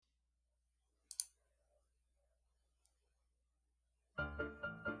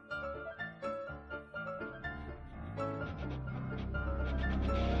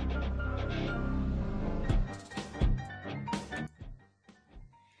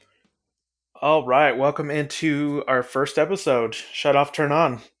All right, welcome into our first episode. Shut off, turn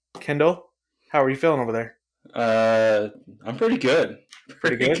on. Kendall, how are you feeling over there? Uh, I'm pretty good.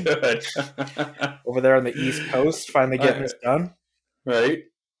 Pretty Pretty good. good. Over there on the East Coast, finally getting Uh, this done. right?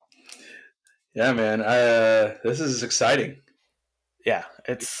 Yeah, man. This is exciting. Yeah,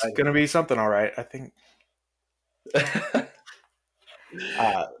 it's Exciting. gonna be something, all right. I think. Uh,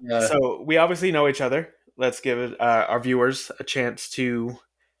 uh, so we obviously know each other. Let's give our viewers a chance to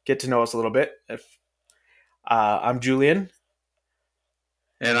get to know us a little bit. If I'm Julian,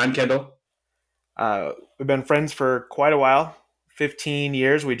 and I'm Kendall. we've been friends for quite a while. 15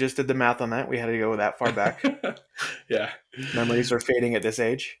 years. We just did the math on that. We had to go that far back. Yeah, Memories are fading at this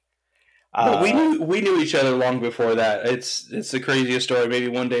age. but Uh, we knew each other long before that. It's the craziest story. Maybe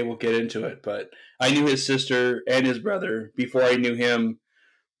one day we'll get into it. But I knew his sister and his brother before I knew him,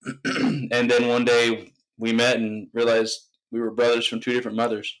 and then one day we met and realized we were brothers from two different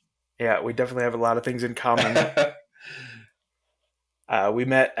mothers. Yeah, we definitely have a lot of things in common. We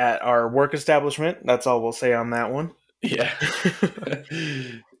met at our work establishment. That's all we'll say on that one. Yeah.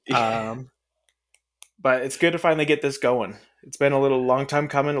 um, but it's good to finally get this going. It's been a little long time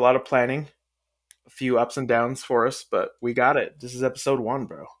coming, a lot of planning, a few ups and downs for us, but we got it. This is episode 1,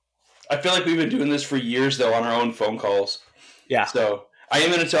 bro. I feel like we've been doing this for years, though, on our own phone calls. Yeah, So I am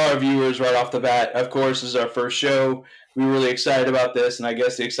going to tell our viewers right off the bat, of course, this is our first show. We were really excited about this, and I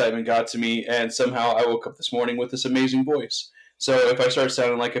guess the excitement got to me, and somehow I woke up this morning with this amazing voice. So if I start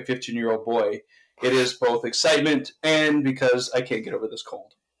sounding like a 15-year-old boy, it is both excitement and because I can't get over this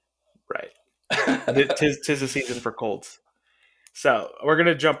cold. right. Tis the season for colds. So we're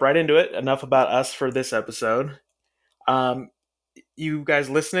gonna jump right into it. Enough about us for this episode. Um, you guys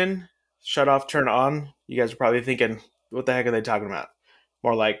listening? Shut off, turn on. You guys are probably thinking, "What the heck are they talking about?"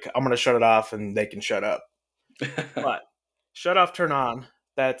 More like, "I'm gonna shut it off and they can shut up." But shut off, turn on.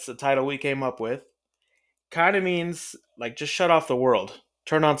 That's the title we came up with. Kind of means like just shut off the world,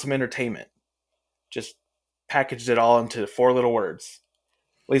 turn on some entertainment. Just packaged it all into 4 little words.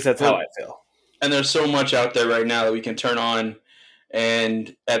 At least that's how I Well, feel. and there's so much out there right now that we can turn on,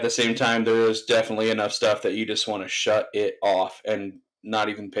 and at the same time, there is definitely enough stuff that you just want to shut it off and not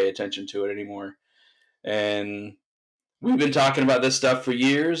even pay attention to it anymore. And we've been talking about this stuff for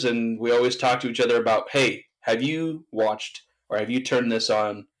years, and we always talk to each other about, hey, have you watched or have you turned this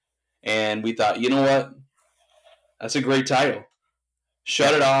on? And we thought, you know what? That's a great title.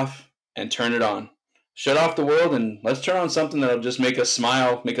 Shut Yeah, it off and turn it on. Shut off the world and let's turn on something that'll just make us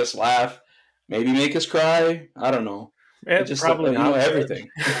smile, make us laugh, maybe make us cry. I don't know. It just, probably not. everything.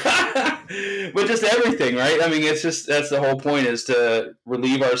 But just everything, right? I mean, it's just that's the whole point is to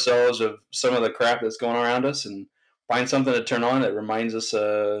relieve ourselves of some of the crap that's going around us and find something to turn on that reminds us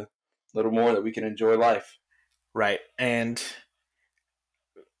a little more that we can enjoy life. Right. And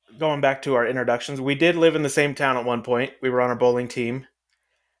going back to our introductions, we did live in the same town at one point. We were on a bowling team,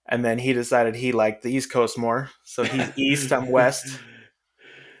 and then he decided he liked the East Coast more. So he's East, I'm West.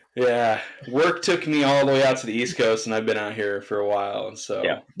 Yeah, work took me all the way out to the East Coast, and I've been out here for a while. And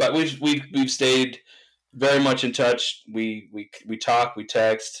Yeah. so, but we've stayed very much in touch. We talk, we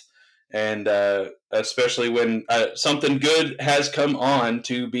text, and especially when something good has come on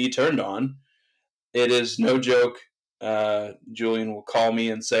to be turned on, it is no joke. Julian will call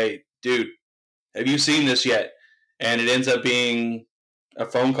me and say, "Dude, have you seen this yet?" And it ends up being a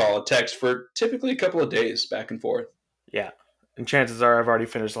phone call, a text for typically a couple of days back and forth. Yeah. And chances are I've already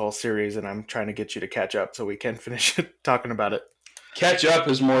finished the whole series and I'm trying to get you to catch up so we can finish talking about it. Catch up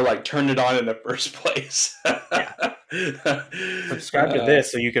is more like turn it on in the first place. Yeah. Subscribe to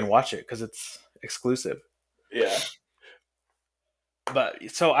this so you can watch it because it's exclusive. Yeah.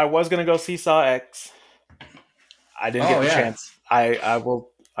 But so I was gonna go see Saw X. I didn't get Oh the yeah. chance. I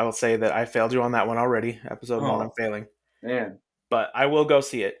will say that I failed you on that one already. Episode 1, I'm Oh failing. man. But I will go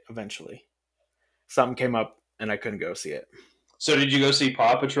see it eventually. Something came up and I couldn't go see it. So did you go see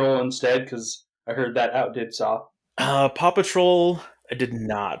Paw Patrol instead? Because I heard that outdid Saw. Paw Patrol, I did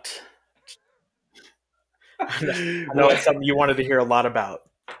not. I know it's What? something you wanted to hear a lot about,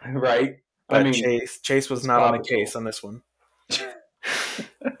 Right. I but mean, Chase was it's not on Paw the case Patrol. on this one.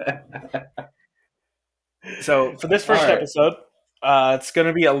 So for this All first right. episode, it's going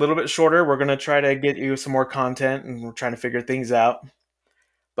to be a little bit shorter. We're going to try to get you some more content, and we're trying to figure things out.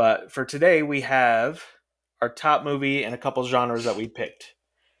 But for today, we have our top movie and a couple genres that we picked.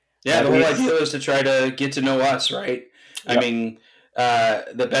 Yeah, Now the whole these, idea is to try to get to know us, right? I yep, mean,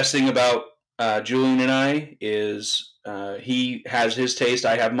 the best thing about Julian and I is he has his taste,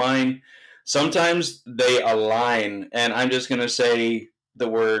 I have mine. Sometimes they align, and I'm just going to say the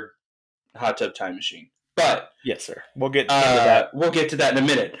word hot tub time machine. But yes, sir. We'll get into that. we'll get to that in a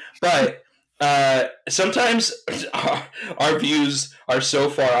minute. But Sometimes our views are so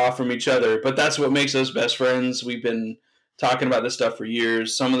far off from each other, but that's what makes us best friends. We've been talking about this stuff for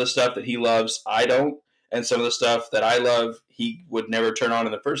years. Some of the stuff that he loves, I don't, and some of the stuff that I love, he would never turn on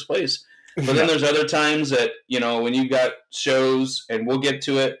in the first place. But then No, there's other times that, when you've got shows, and we'll get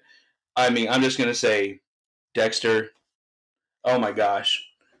to it. I mean, I'm just gonna say Dexter. Oh my gosh,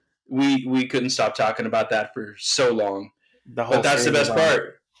 we couldn't stop talking about that for so long. the But whole that's the series best alone.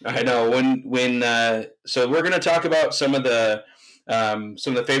 part. I know so we're going to talk about some of the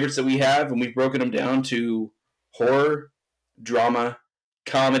favorites that we have, and we've broken them down to horror, drama,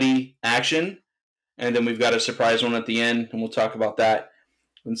 comedy, action, and then we've got a surprise one at the end, and we'll talk about that.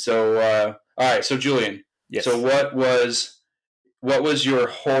 And so, all right. So Julian, so Yes. what was your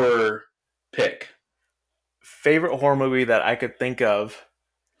horror pick? Favorite horror movie that I could think of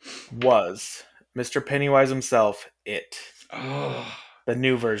was Mr. Pennywise himself, It, Oh the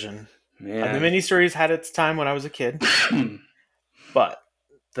new version. The man, miniseries had its time when I was a kid, but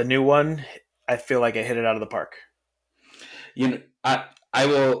the new one, I feel like it hit it out of the park. you know, I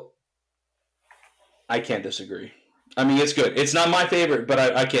will. I can't disagree. I mean, it's good. It's not my favorite, but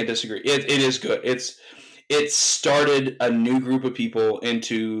I can't disagree. It is good. It started a new group of people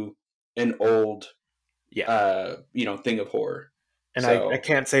into an old Yeah. thing of horror. And I So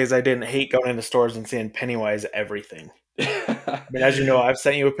can't say as I didn't hate going into stores and seeing Pennywise everything. oh I mean, as you know, I've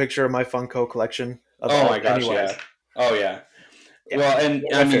sent you a picture of my Funko collection of all my gosh, Pennywise. yeah. Oh yeah. Yeah, Well, and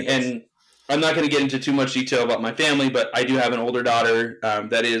one of I my mean, favorites. and I'm not going to get into too much detail about my family, but I do have an older daughter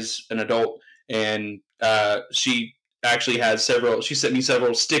that is an adult, and she actually has several. She sent me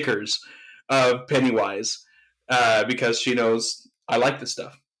several stickers of Pennywise because she knows I like this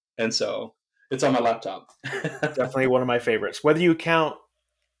stuff, and so it's on my laptop. Definitely one of my favorites. Whether you count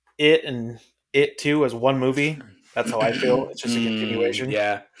It and It 2 as one movie, that's how I feel. It's just a continuation.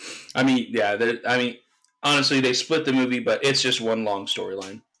 Yeah, I mean, yeah. I mean, honestly, they split the movie, but it's just one long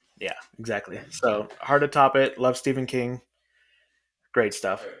storyline. Yeah, exactly. So hard to top it. Love Stephen King. Great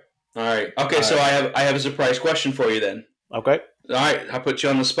stuff. All right. Okay, All so right. I have a surprise question for you then. Okay. All right, I put you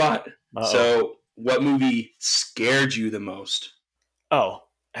on the spot. Uh oh. So, what movie scared you the most? Oh,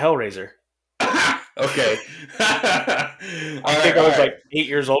 Hellraiser. Okay. all I right, think I all was right. like 8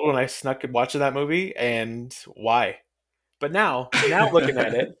 years old when I snuck in watching that movie, and why? But now looking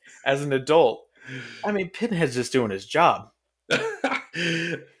at it as an adult, I mean, Pinhead's just doing his job.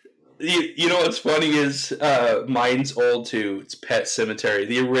 you know what's funny is mine's old too. It's Pet Cemetery,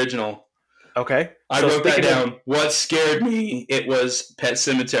 the original. Okay. I So wrote that speaking of, down. What scared me? It was Pet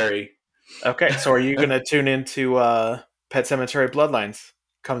Cemetery. okay, so are you gonna tune into Pet Cemetery Bloodlines?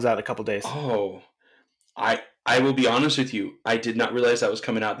 Comes out in a couple days. Oh, I will be honest with you. I did not realize that was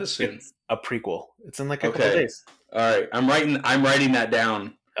coming out this soon. It's a prequel. It's in like a couple Okay. days. All right. I'm writing that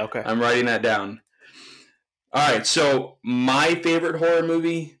down. Okay. I'm writing that down. All right. So my favorite horror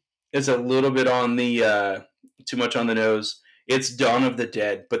movie is a little bit on the too much on the nose. It's Dawn of the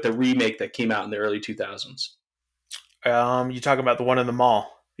Dead, but the remake that came out in the early 2000s. You talking about the one in the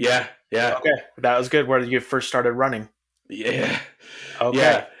mall? Yeah. Yeah. Okay, that was good. Where you first started running? Yeah. Okay.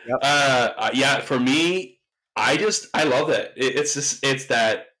 Yeah. Yep. Yeah. For me, I love that.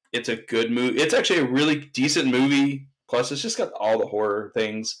 It's a good movie. It's actually a really decent movie. Plus, it's just got all the horror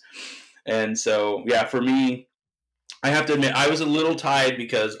things. And so, yeah, for me, I have to admit, I was a little tied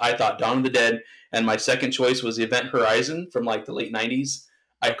because I thought Dawn of the Dead, and my second choice was Event Horizon from like the late '90s.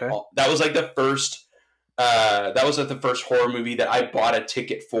 I Okay. that was like the first. That was like the first horror movie that I bought a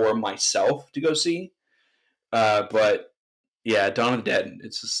ticket for myself to go see. But yeah, Dawn of the Dead.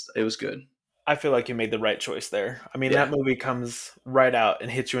 It was good. I feel like you made the right choice there. I mean, Yeah. that movie comes right out and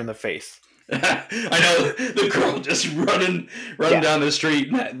hits you in the face. I know the girl just running Yeah. down the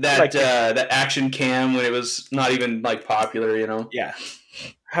street. Like, That action cam when it was not even like popular, you know. yeah.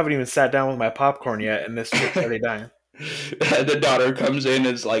 I haven't even sat down with my popcorn yet, and this chick's already dying. The daughter comes in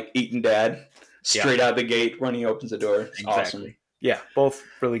is like eating dad Yeah, straight out the gate when he opens the door. It's awesome. exactly. Yeah, both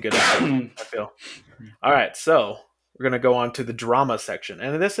really good actors, I feel. All right, so we're gonna go on to the drama section,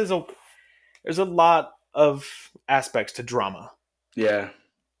 and there's a lot of aspects to drama. Yeah,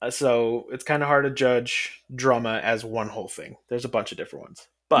 So it's kind of hard to judge drama as one whole thing. There's a bunch of different ones,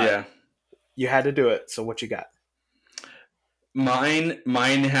 but yeah. you had to do it. So what you got? Mine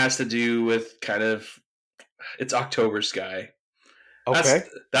has to do with kind of it's October Sky. Okay,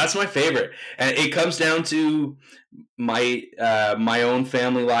 That's my favorite, and it comes down to my own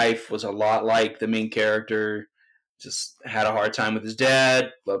family life was a lot like the main character. Just had a hard time with his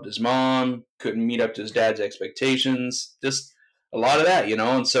dad, loved his mom, couldn't meet up to his dad's expectations. Just a lot of that, you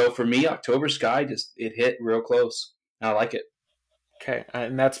know. And so for me, October Sky just it hit real close. I like it. Okay,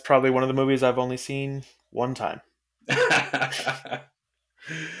 and that's probably one of the movies I've only seen one time.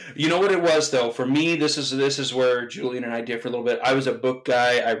 You know what it was though? For me, this is where Julian and I differ a little bit. I was a book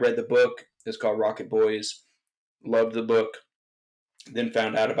guy. I read the book. It's called Rocket Boys. Loved the book. Then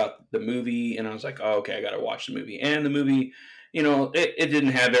found out about the movie, and I was like, "Oh, okay, I got to watch the movie." And the movie, it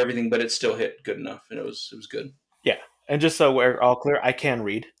didn't have everything, but it still hit good enough, and it was good. Yeah, and just so we're all clear, I can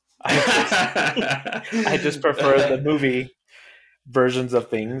read. I just prefer the movie versions of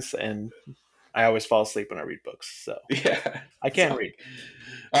things, and I always fall asleep when I read books. So Yeah. I can So, read.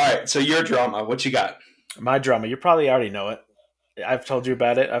 all right. So your drama. What you got? My drama, you probably already know it. I've told you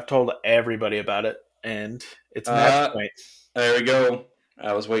about it. I've told everybody about it, and it's Match Uh, Point. there we go.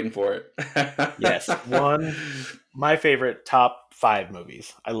 I was waiting for it. Yes, one my favorite top 5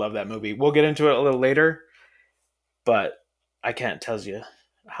 movies. I love that movie. We'll get into it a little later, but I can't tell you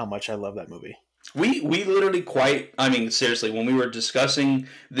how much I love that movie. We literally quite. I mean, seriously, when we were discussing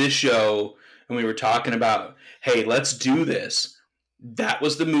this show and we were talking about, hey, let's do this. That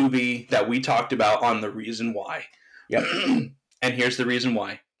was the movie that we talked about on the reason why. Yep. And here's the reason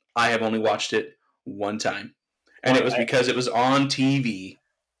why. I have only watched it one time, and Well, it was because it was on TV.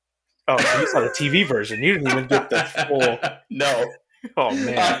 oh, so you saw the TV version. You didn't even get the full. No, Oh I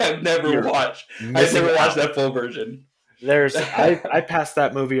man, have never you're watched. I've missing never watched out. that full version. I passed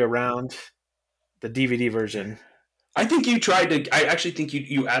that movie around the DVD version. I think you tried to. I actually think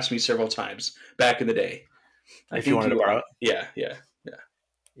you asked me several times back in the day. I If you think wanted to you. borrow it, Yeah, yeah, yeah.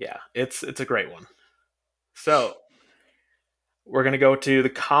 yeah, it's a great one. So we're gonna go to the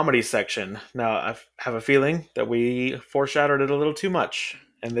comedy section now. I have a feeling that we foreshadowed it a little too much,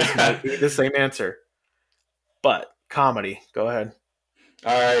 and this might be the same answer. But comedy, go ahead.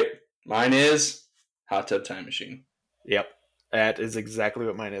 All right, mine is Hot Tub Time Machine. Yep, that is exactly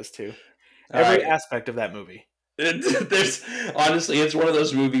what mine is too. All Every right, aspect of that movie. there's honestly, it's one of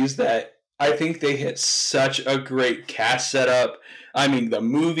those movies that I think they hit such a great cast setup. I mean, the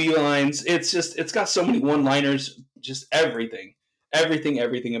movie lines. It's got so many one-liners. Just everything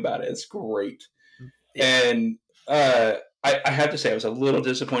about it. It's great. Yeah, And I have to say, I was a little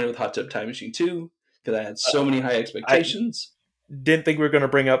disappointed with Hot Tub Time Machine 2 because I had so many high I expectations. didn't think we were going to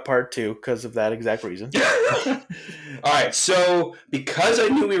bring up part 2 because of that exact reason. All right, so because I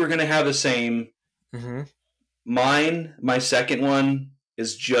knew we were going to have the same, Hmm. my second one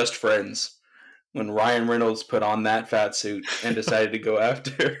is Just Friends. When Ryan Reynolds put on that fat suit and decided to go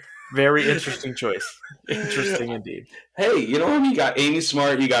after. Very interesting choice. Interesting indeed. Hey, you know what? You got Amy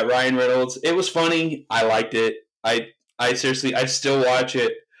Smart, you got Ryan Reynolds. It was funny. I liked it. I seriously, I still watch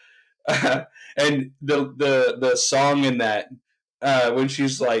it. And the song in that when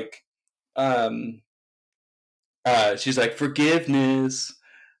um she's like forgiveness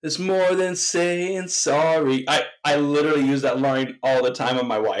is more than saying sorry. I literally use that line all the time on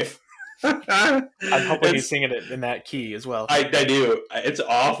my wife. I'm hoping you it's sing it in that key as well. I do. It's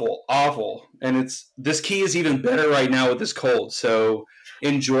awful, and it's this key is even better right now with this cold. So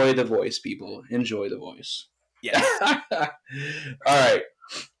enjoy the voice, people. Enjoy the voice. Yes. All right,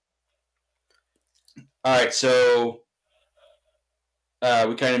 all right. So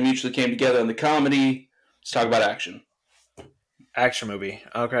we kind of mutually came together on the comedy. Let's talk about action. Action movie.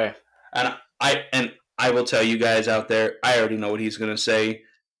 Okay. And I will tell you guys out there, I already know what he's gonna say.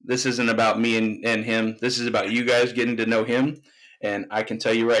 This isn't about me and him. This is about you guys getting to know him. And I can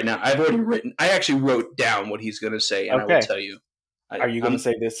tell you right now, I actually wrote down what he's gonna say, and I will Okay. tell you. Are you going to I'm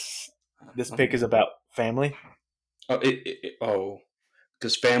say this pick is about family? oh,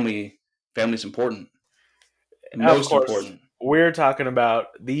 because family's important, Of most course. important. We're talking about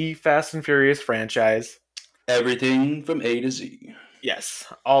the Fast and Furious franchise. Everything from A to Z.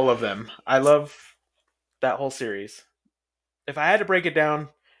 Yes, all of them. I love that whole series. If I had to break it down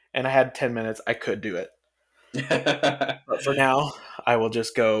and I had 10 minutes, I could do it. But for now, I will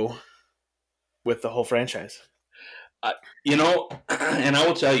just go with the whole franchise. I, and I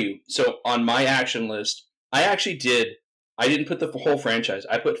will tell you. So on my action list, I actually did. I didn't put the whole franchise.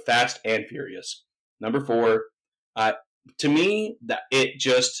 I put Fast and Furious. Number four. Uh, to me, that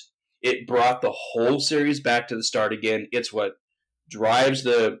it brought the whole series back to the start again. It's what drives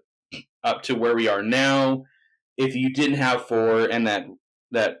the up to where we are now. If you didn't have four and that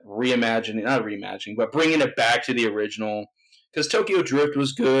reimagining, not reimagining, but bringing it back to the original, because Tokyo Drift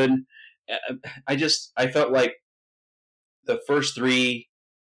was good. I felt like the first three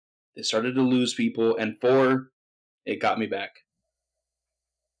they started to lose people, and four it got me back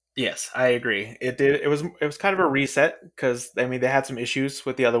Yes, I agree. It did. It was kind of a reset because I mean they had some issues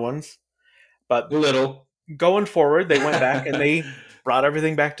with the other ones, but a little. going forward, they went back and they brought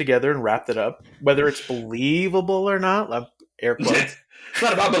everything back together and wrapped it up. Whether it's believable or not, air quotes. It's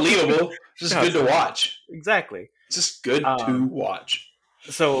not about believable. It's just No, good to watch. exactly. It's just good to watch.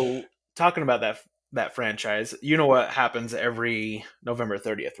 So talking about that franchise, you know what happens every November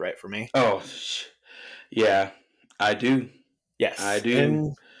 30th, right? For me, Oh, yeah, I do. I yes, do.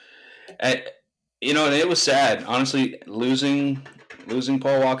 and And, and it was sad. Honestly, losing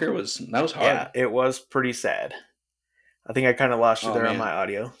Paul Walker was yeah, hard. it was pretty sad. I think I kind of lost you Oh there on man. my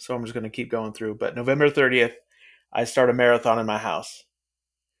audio, so I'm just going to keep going through. But November 30th, I start a marathon in my house.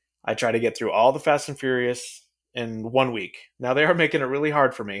 I try to get through all the Fast and Furious in 1 week. Now they are making it really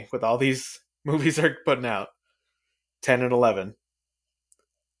hard for me with all these movies they're putting out, 10 and 11.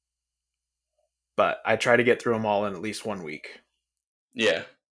 But I try to get through them all in at least 1 week. Yeah.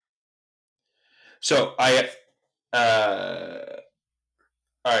 So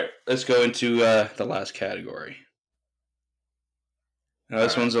all right, let's go into the last category. Now, All right.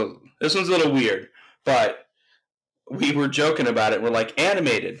 this one's a little weird, but we were joking about it. We're like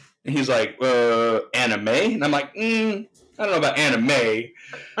animated, and he's like, anime, and I'm like, I don't know about anime.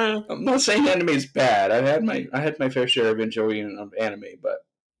 Uh, I'm not saying anime is bad. I had my fair share of enjoying anime, but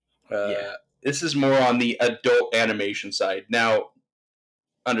yeah. this is more on the adult animation side. Now,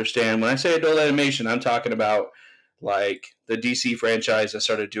 understand when I say adult animation, I'm talking about like the DC franchise that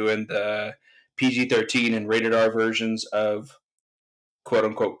started doing the PG-13 and rated R versions of quote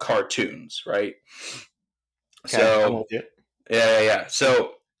unquote cartoons, right? Okay, I'm So with you. yeah.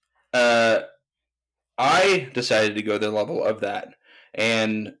 So uh, I decided to go the level of that,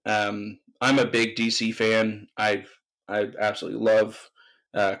 and I'm a big DC fan. I absolutely love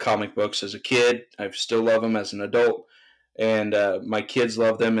comic books as a kid. I still love them as an adult, and my kids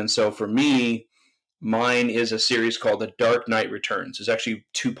love them. And so for me, mine is a series called The Dark Knight Returns. It's actually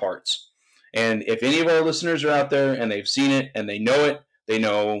 2 parts. And if any of our listeners are out there and they've seen it and they know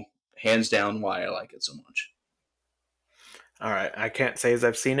hands down why I like it so much. All right. I can't say as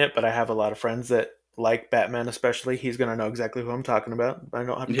I've seen it, but I have a lot of friends that like Batman, especially. He's going to know exactly who I'm talking about. I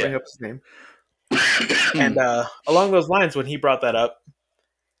don't have to bring Yeah. up his name. And along those lines, when he brought that up,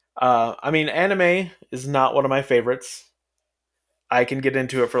 I mean, anime is not one of my favorites. I can get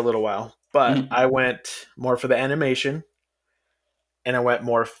into it for a little while, but I went more for the animation and I went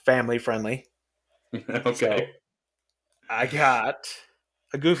more family friendly. So Okay. I got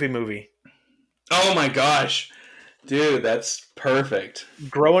a Goofy movie. Oh my gosh. Dude, that's perfect.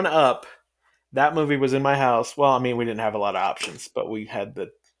 Growing up, that movie was in my house. Well, I mean, we didn't have a lot of options, but we had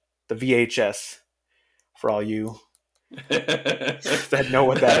the VHS for all you that know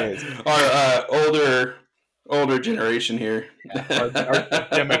what that is. Our older generation here. Our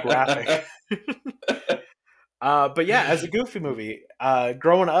demographic. But yeah, as a Goofy movie,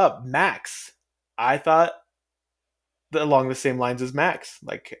 growing up, Max, I thought along the same lines as Max.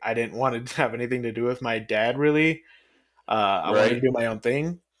 Like I didn't want to have anything to do with my dad really. I wanted to Right? do my own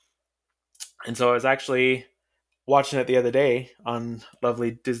thing, and so I was actually watching it the other day on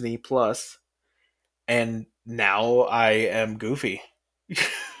lovely Disney Plus, and now I am Goofy.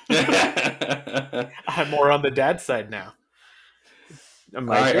 All I'm more on the dad side now. I'm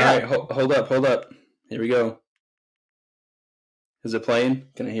like, right, all yeah, right. Hold up. Here we go. Is it playing?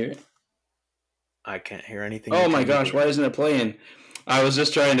 Can I hear it? I can't hear anything you're Oh my trying to gosh, do. why isn't it playing? I was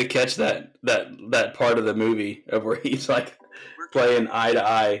just trying to catch that part of the movie of where he's like playing eye to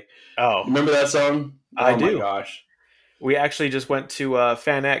eye. Oh, Remember that song? I Oh my do. gosh. We actually just went to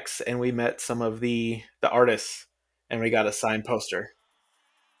FanX and we met some of the artists, and we got a signed poster.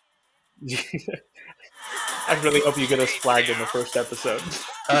 I really hope you get us flagged in the first episode.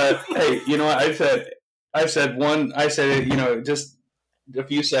 Hey, you know what? I said it, just a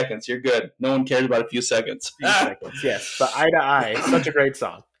few seconds. You're good. No one cares about a few seconds. Few seconds, yes. But Eye to Eye, such a great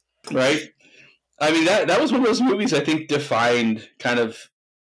song. Right? I mean that was one of those movies I think defined kind of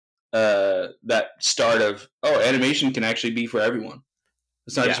that start of animation can actually be for everyone.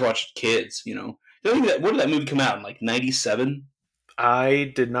 It's not just Yeah, watch kids. I think when did that movie come out in like '97?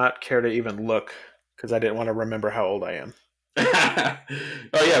 I did not care to even look because I didn't want to remember how old I am.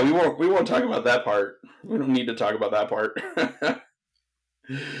 Oh yeah, we won't talk about that part. We don't need to talk about that part.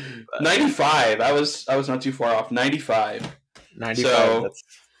 But 95. I was not too far off. 95. 95, So that's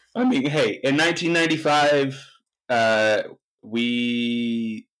I mean, hey, in 1995, uh,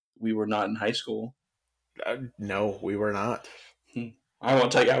 we we were not in high school. no, we were not. Hmm. I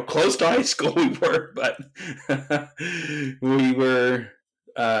won't tell you how close to high school we were, but we were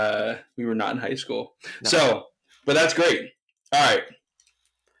not in high school. No. So, but that's great. All right.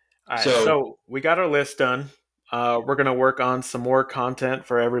 All right, So so we got our list done. We're gonna work on some more content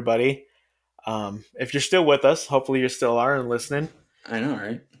for everybody. If you're still with us, hopefully you still are and listening. I know,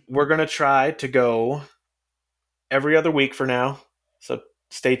 right? We're gonna try to go every other week for now. So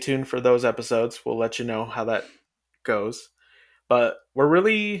stay tuned for those episodes. We'll let you know how that goes. But we're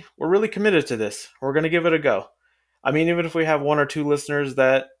really committed to this. We're going to give it a go. I mean, even if we have one or two listeners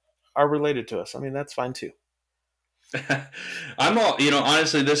that are related to us, I mean, that's fine too. I'm all,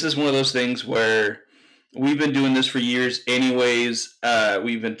 honestly, this is one of those things where we've been doing this for years anyways.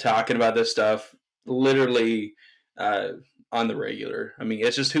 We've been talking about this stuff literally uh, on the regular. I mean,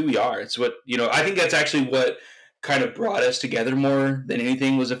 it's just who we are. It's what, I think that's actually what kind of brought us together more than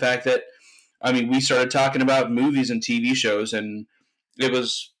anything was the fact that, I mean, we started talking about movies and TV shows, and it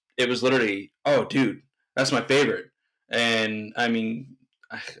was literally, oh, dude, that's my favorite. And I mean,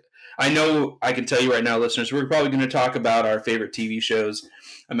 I know I can tell you right now, listeners, we're probably going to talk about our favorite TV shows.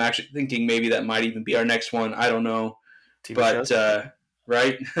 I'm actually thinking maybe that might even be our next one. I don't know, TV but shows.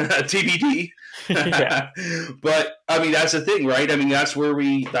 right, TBD. Yeah. But I mean, that's the thing, right? I mean, that's where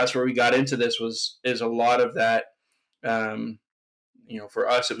we got into this is a lot of that. Um, for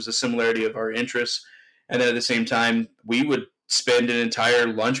us, it was a similarity of our interests, and then at the same time, we would spend an entire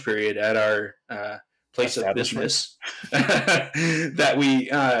lunch period at our place of Establishment. business that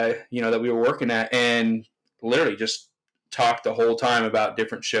we were working at, and literally just talk the whole time about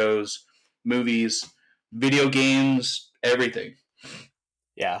different shows, movies, video games, everything.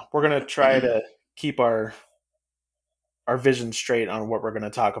 Yeah, we're going to try to keep our vision straight on what we're going to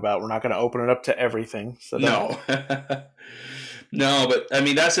talk about. We're not going to open it up to everything. So don't. No. No, but I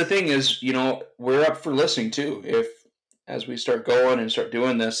mean that's the thing is, we're up for listening too. If as we start going and start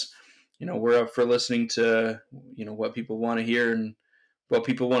doing this, we're up for listening to, what people want to hear and what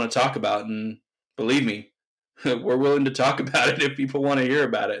people want to talk about, and believe me, we're willing to talk about it if people want to hear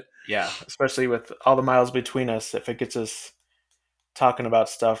about it. Yeah, especially with all the miles between us, if it gets us talking about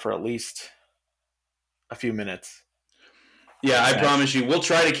stuff for at least a few minutes. Yeah, I That's promise you, we'll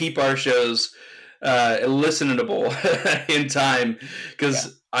try to keep our shows listenable in time, yeah.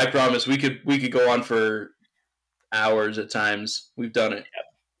 because I promise we could go on for hours at times. We've done it.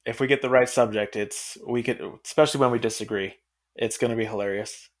 If we get the right subject, it's we could, especially when we disagree. It's going to be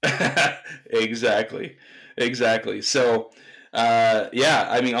hilarious. Exactly, exactly. So, yeah,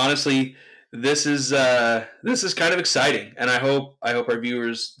 I mean, honestly, this is kind of exciting, and I hope our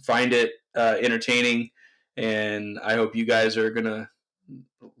viewers find it entertaining, and I hope you guys are gonna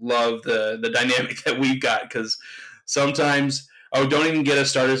love the dynamic that we've got, because sometimes, oh, don't even get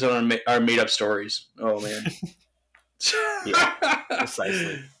us started on our made up stories. Oh man. Yeah,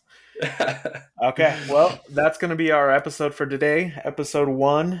 precisely. Okay, well, that's going to be our episode for today. Episode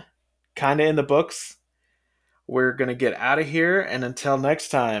 1, kind of in the books. We're going to get out of here, and until next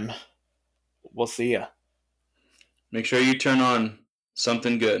time, we'll see ya. Make sure you turn on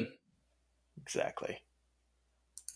something good. Exactly.